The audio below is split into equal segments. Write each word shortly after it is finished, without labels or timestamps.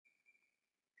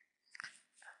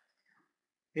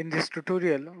In this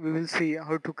tutorial, we will see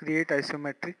how to create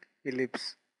isometric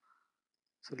ellipse.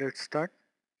 So let's start.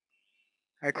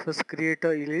 At first, create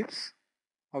a ellipse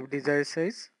of desired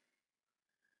size.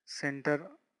 Center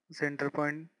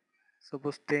point,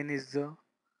 suppose 10 is the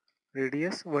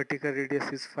radius, vertical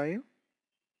radius is 5.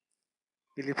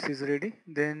 Ellipse is ready.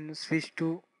 Then switch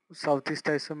to southeast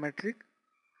isometric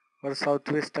or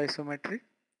southwest isometric.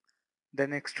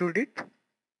 Then extrude it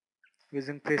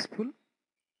using Presspull.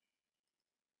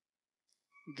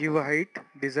 Give a height,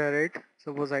 desired height.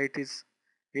 Suppose height is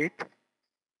 8.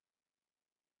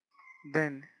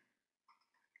 Then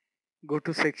go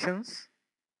to sections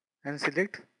and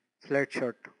select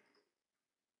Flatshot.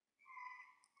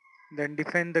 Then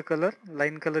define the color,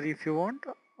 line color if you want,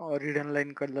 or hidden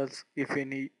line colors if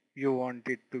any you want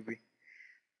it to be.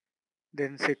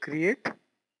 Then say create,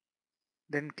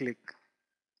 then click.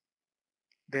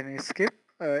 Then escape,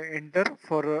 enter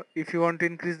for if you want to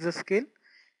increase the scale,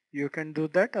 you can do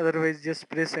that. Otherwise, just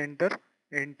press enter,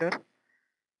 enter.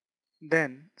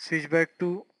 Then switch back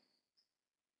to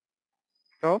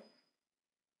top.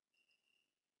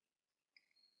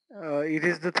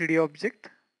 Erase the 3D object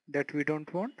that we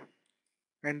don't want,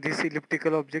 and this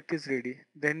elliptical object is ready.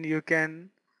 Then you can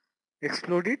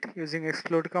explode it using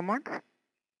explode command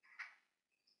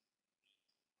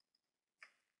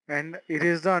and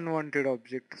erase the unwanted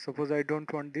object. Suppose I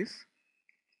don't want this.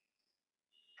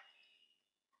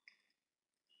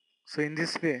 So in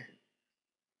this way,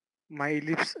 my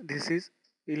ellipse,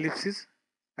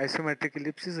 isometric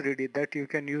ellipse is ready that you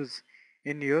can use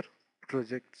in your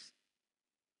projects.